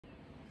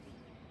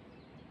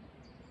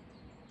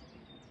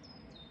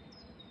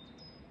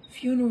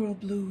Funeral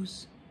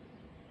Blues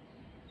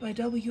by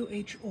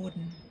W.H.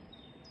 Auden.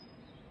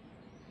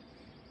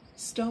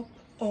 Stop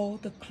all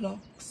the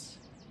clocks,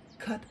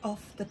 cut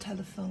off the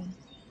telephone,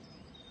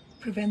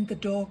 prevent the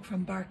dog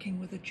from barking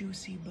with a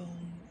juicy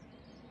bone.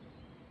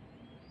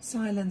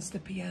 Silence the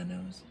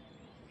pianos,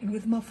 and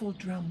with muffled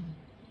drum,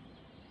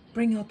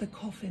 bring out the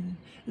coffin,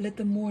 let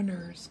the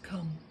mourners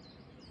come.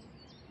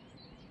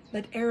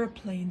 Let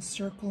aeroplanes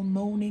circle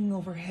moaning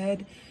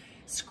overhead,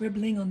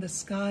 scribbling on the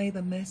sky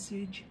the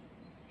message,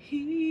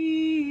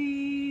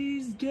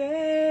 he's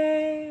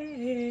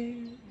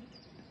dead.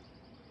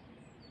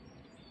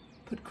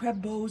 Put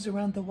crepe bows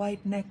around the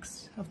white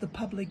necks of the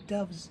public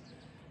doves.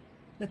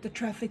 Let the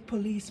traffic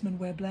policemen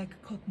wear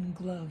black cotton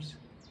gloves.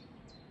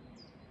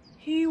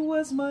 He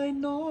was my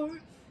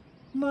north,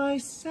 my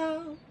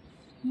south,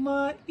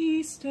 my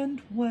east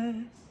and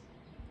west,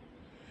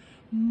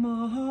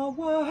 my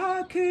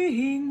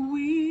working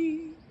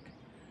week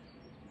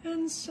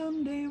and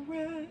Sunday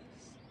rest,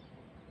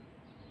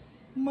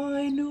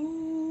 my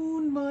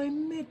noon, my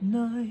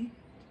midnight,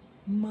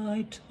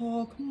 my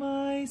talk,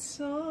 my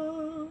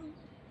song.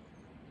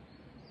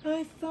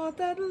 I thought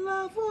that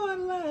love would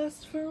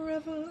last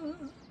forever.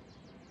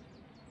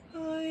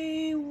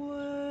 I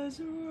was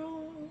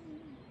wrong.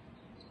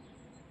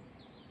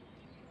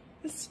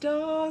 The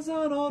stars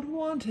are not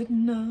wanted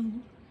now.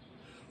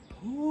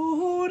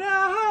 Put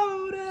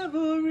out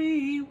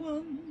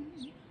everyone.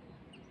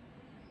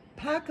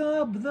 Pack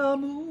up the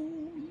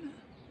moon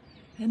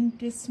and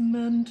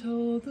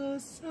dismantle the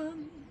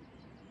sun.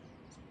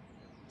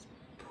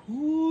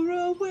 Pour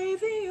away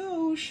the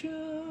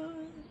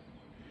ocean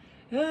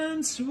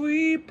and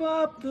sweep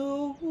up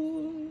the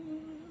wood.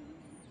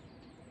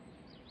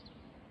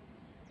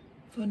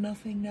 For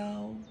nothing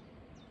now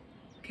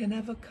can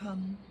ever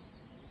come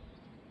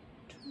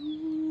to